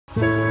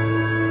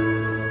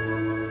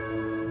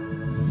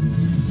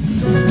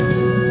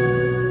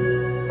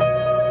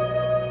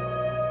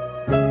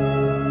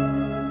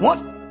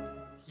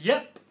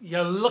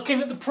are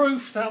looking at the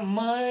proof that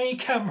my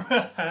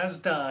camera has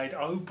died.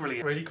 Oh,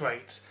 brilliant. Really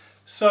great.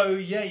 So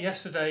yeah,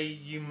 yesterday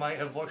you might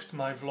have watched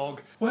my vlog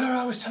where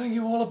I was telling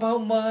you all about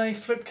my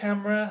flip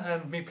camera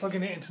and me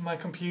plugging it into my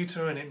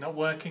computer and it not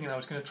working, and I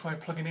was going to try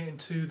plugging it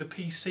into the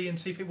PC and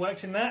see if it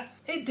works in that.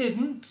 It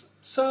didn't,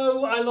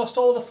 so I lost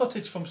all the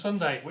footage from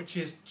Sunday, which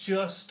is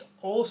just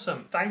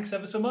awesome. Thanks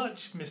ever so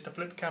much, Mr.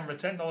 Flip Camera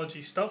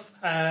Technology stuff.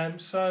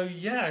 So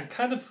yeah,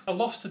 I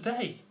lost a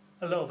day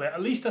a little bit.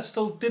 At least I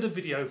still did a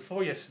video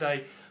for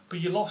yesterday, but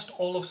you lost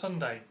all of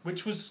Sunday,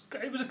 which was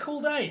a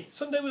cool day.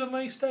 Sunday was a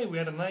nice day. We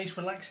had a nice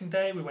relaxing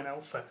day. We went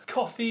out for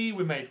coffee,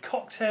 we made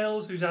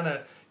cocktails.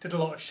 Zuzana did a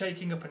lot of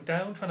shaking up and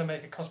down trying to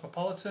make a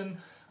Cosmopolitan.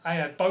 I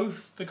had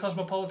both the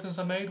Cosmopolitans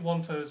I made,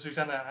 one for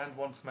Zuzana and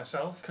one for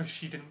myself, because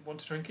she didn't want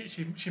to drink it.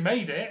 She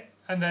made it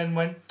and then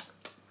went,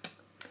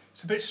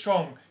 it's a bit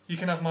strong, you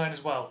can have mine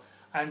as well.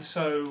 And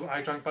so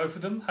I drank both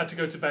of them, had to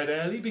go to bed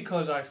early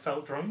because I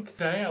felt drunk.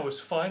 Today I was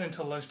fine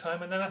until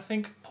lunchtime, and then I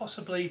think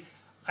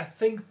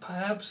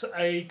perhaps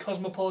a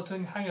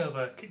Cosmopolitan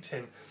hangover kicked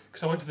in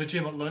because I went to the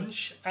gym at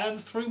lunch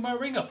and threw my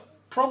ring up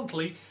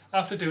promptly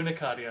after doing a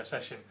cardio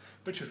session,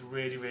 which was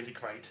really, really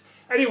great.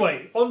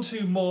 Anyway, on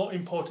to more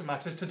important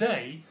matters.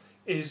 Today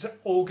is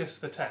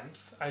August the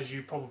 10th, as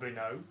you probably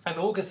know, and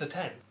August the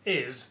 10th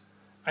is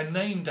a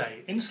name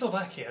day. In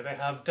Slovakia they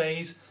have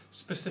days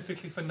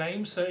specifically for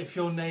names, so if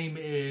your name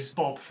is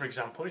Bob, for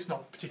example, it's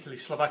not a particularly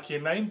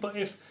Slovakian name, but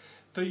if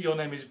your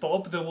name is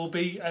Bob, there will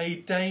be a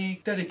day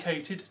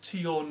dedicated to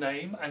your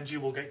name and you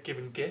will get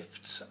given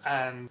gifts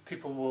and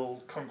people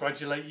will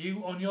congratulate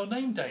you on your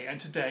name day. And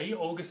today,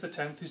 August the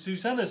 10th, is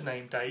Zuzana's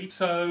name day,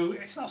 so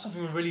it's not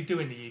something we really do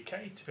in the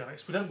UK, to be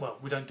honest. We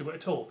don't do it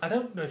at all. I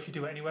don't know if you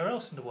do it anywhere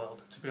else in the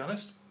world, to be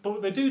honest,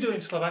 but they do it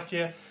in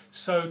Slovakia.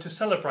 So to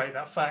celebrate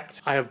that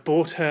fact, I have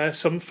bought her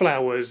some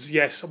flowers.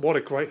 Yes, what a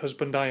great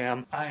husband I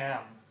am. I am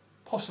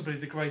possibly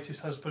the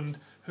greatest husband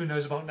who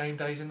knows about name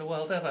days in the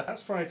world ever.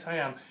 That's right, I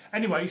am.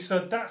 Anyway, so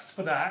that's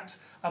for that.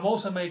 I'm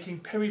also making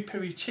piri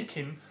piri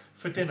chicken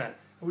for dinner,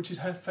 which is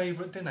her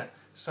favourite dinner.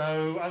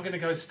 So I'm going to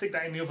go stick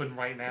that in the oven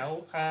right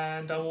now,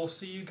 and I will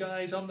see you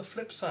guys on the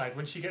flip side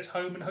when she gets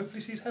home and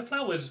hopefully sees her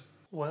flowers.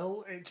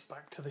 Well, it's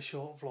back to the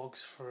short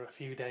vlogs for a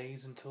few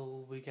days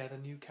until we get a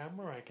new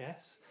camera, I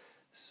guess.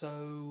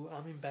 So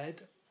I'm in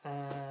bed,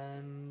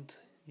 and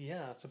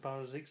yeah, it's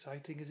about as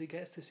exciting as it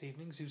gets this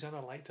evening.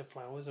 Zuzana liked her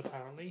flowers,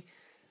 apparently.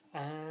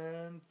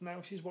 And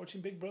now she's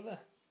watching Big Brother,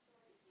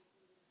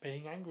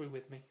 being angry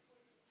with me.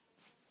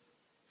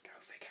 Go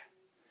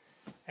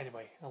figure.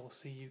 Anyway, I will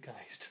see you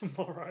guys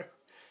tomorrow.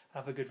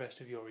 Have a good rest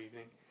of your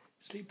evening.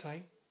 Sleep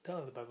tight, don't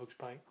let the bedbugs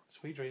bite.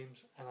 Sweet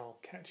dreams, and I'll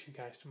catch you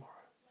guys tomorrow.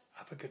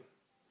 Have a good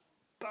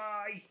one.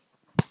 Bye!